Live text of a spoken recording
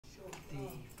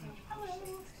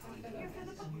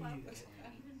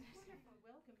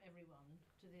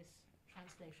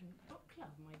Translation Book Club.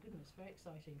 My goodness, very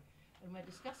exciting. And we're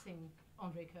discussing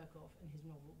Andrey Kurkov and his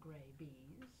novel Grey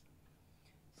Bees.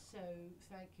 So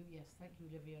thank you, yes, thank you,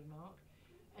 Olivia and Mark.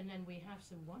 And then we have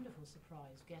some wonderful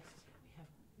surprise guests here. We have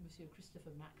Monsieur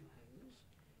Christopher MacLehose,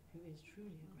 who is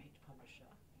truly a great publisher,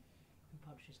 who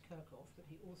publishes Kurkov, but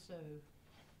he also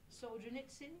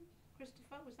Solzhenitsyn.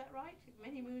 Christopher, was that right?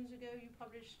 Many moons ago you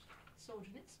published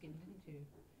Solzhenitsyn, didn't you?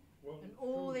 Well, and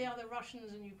all the other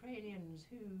Russians and Ukrainians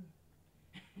who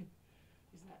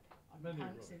is that I'm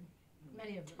pronouncing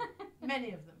many of them.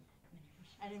 Many of them.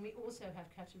 And then we also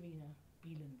have Katerina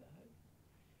Bielenberg,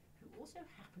 who also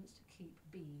happens to keep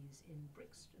bees in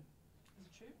Brixton. Is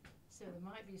it true? So there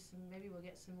might be some, maybe we'll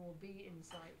get some more bee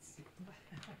insights.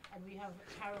 And we have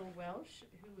Carol Welsh,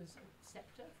 who was a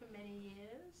scepter for many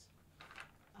years,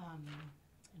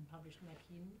 and published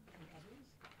Mekin and others.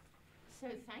 So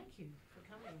thank you for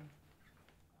coming.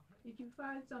 If you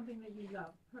find something that you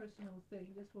love, personal thing,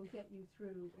 this will get you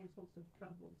through all sorts of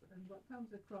troubles. And what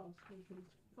comes across is his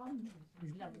fondness.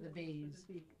 His love of the bees.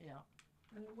 For the bees. Yeah.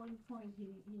 And at one point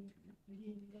he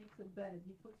makes a bed,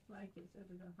 he puts blankets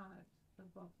over the hives of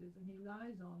boxes, and he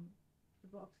lies on the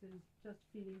boxes just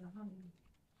feeding the honey.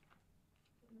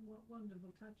 And what wonderful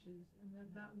touches, and then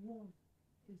that warmth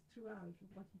is throughout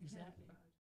what he cares about.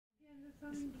 Yeah, there's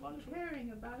some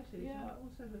caring about it, Yeah. but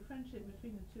also the friendship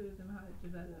between the two of them, how it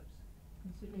develops,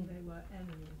 considering they were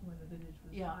enemies when the village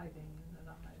was thriving and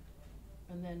alive.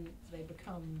 And then they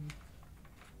become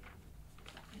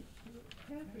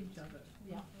Care for each other.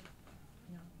 Yeah.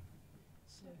 Yeah.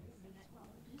 So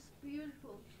Well, just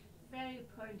beautiful, very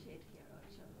pointed hero,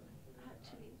 so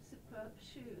actually superb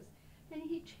shoes. And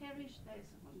he cherished those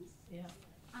ones. yeah.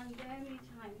 And every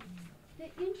time. The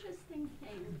interesting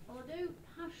thing, although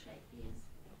Pasha is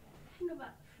kind of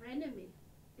a frenemy,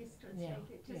 is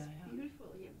translated just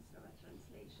beautifully in sort of a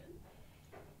translation.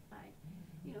 Like,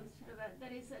 you know, sort of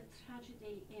there is a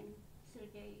tragedy in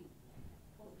Sergei,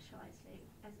 or shall I say,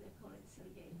 as they call it,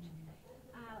 Sergei,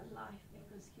 life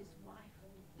because his wife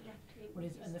left him. What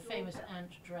is and the famous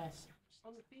ant dress?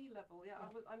 On the bee level, yeah,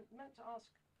 I meant to ask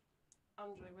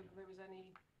Andrey whether there was any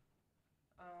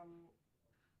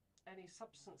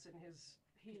substance in his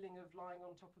healing of lying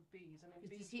on top of bees. I mean,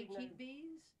 Does he keep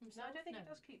bees? No, I don't think he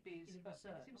does keep bees, but he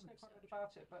seems to know quite a bit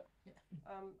about it. But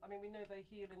I mean, we know they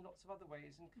heal in lots of other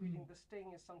ways, including the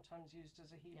sting is sometimes used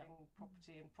as a healing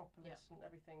property and propolis and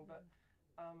everything. But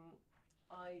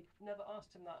I never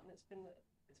asked him that, and it's been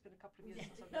a couple of years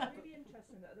since I've done it. It's really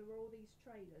interesting that there were all these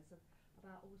trailers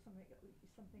about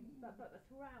something, but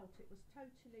throughout it was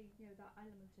totally, you know, that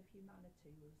element of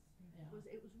humanity was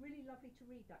it was really lovely to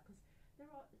read that, because there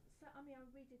are, so, I mean, I'm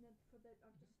reading it for the,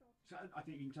 I've just started. So I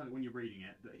think you can tell it when you're reading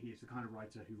it that he is the kind of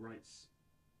writer who writes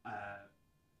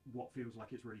what feels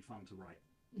like it's really fun to write.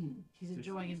 He's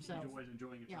enjoying himself. He's always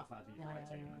enjoying himself as he's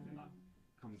writing, and I think that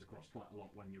comes across quite a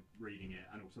lot when you're reading it,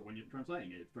 and also when you're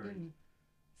translating it. It's very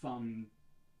fun,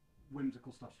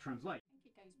 whimsical stuff to translate. I think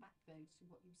it goes back though to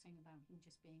what you were saying about him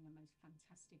just being a most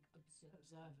fantastic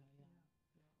observer.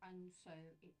 And so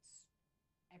it's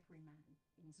every man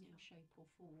in some shape or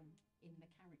form in the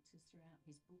characters throughout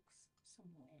his books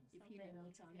somewhere. If you know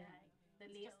what I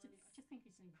mean. Just think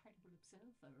he's an incredible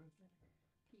observer of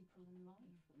people and life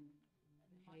and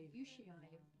minutiae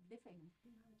of living.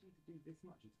 Managing to do this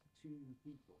much is for 2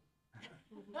 people.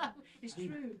 It's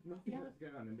true. Nothing else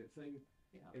going on, and it's so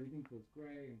everything feels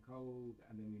grey and cold,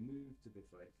 and then we move to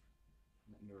this like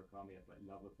Murakami has like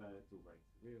love affair, it's all very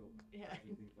surreal.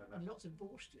 Like that. And lots of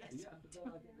borscht. Yeah, but then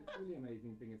I think the really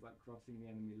amazing thing is like crossing the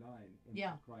enemy line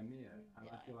into Crimea, and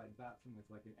I feel like that's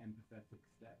almost like an empathetic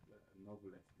step that a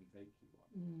novelist can take you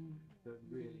on. So it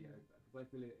really, because I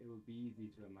feel it would be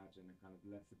easy to imagine a kind of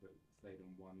less of it stayed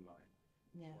on one line,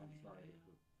 one side of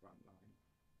the front line,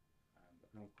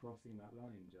 but kind of crossing that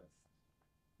line just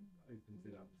opens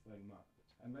it up so much.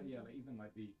 And like, even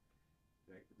like the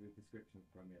description of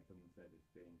Crimea, someone said as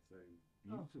being so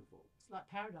beautiful. It's like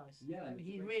paradise. Yeah,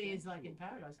 he really is like in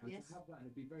paradise. And to have that, and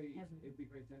it'd be very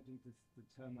tempting to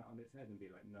turn that on its head and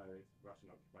be like, no, it's Russian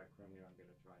occupied Crimea. I'm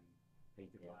going to try and paint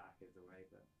it black as a way.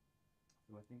 But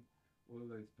so I think all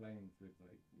of those playings with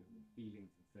like your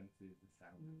feelings and senses, the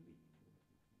sound of being.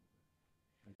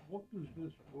 What does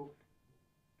this book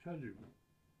tell you that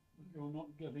you're not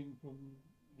getting from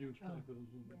newspapers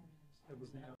and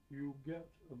everything else? You get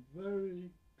a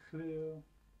very clear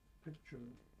picture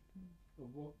of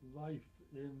what life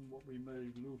in what we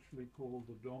may loosely call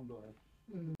the Donbass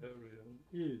area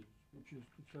is, which is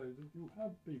to say that you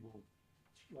have people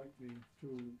like these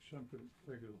 2 eccentric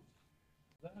figures.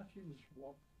 That is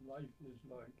what life is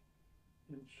like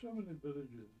in so many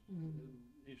villages in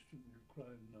eastern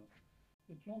Ukraine now.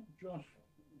 It's not just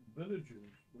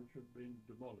villages which have been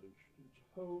demolished. Its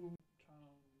whole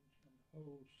towns and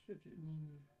whole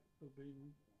cities have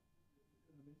been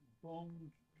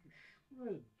bombed to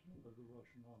shreds by the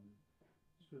Russian army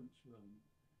since then.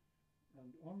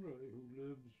 And Andrey, who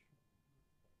lives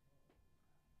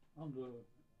under,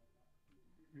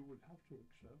 you would have to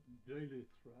accept, daily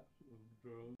threat of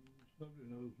drones. Nobody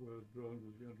knows where a drone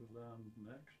is going to land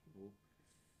next, or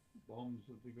bombs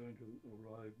that are going to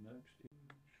arrive next.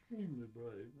 He's extremely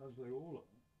brave, as they all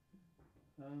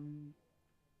are. And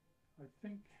I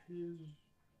think his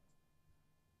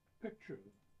picture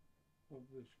of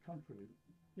this country,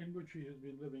 in which he has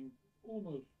been living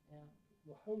almost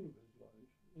the whole of his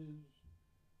life, is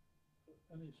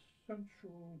an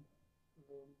essential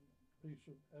piece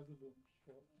of evidence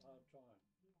for our time.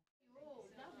 You're all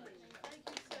lovely. Thank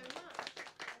you so much.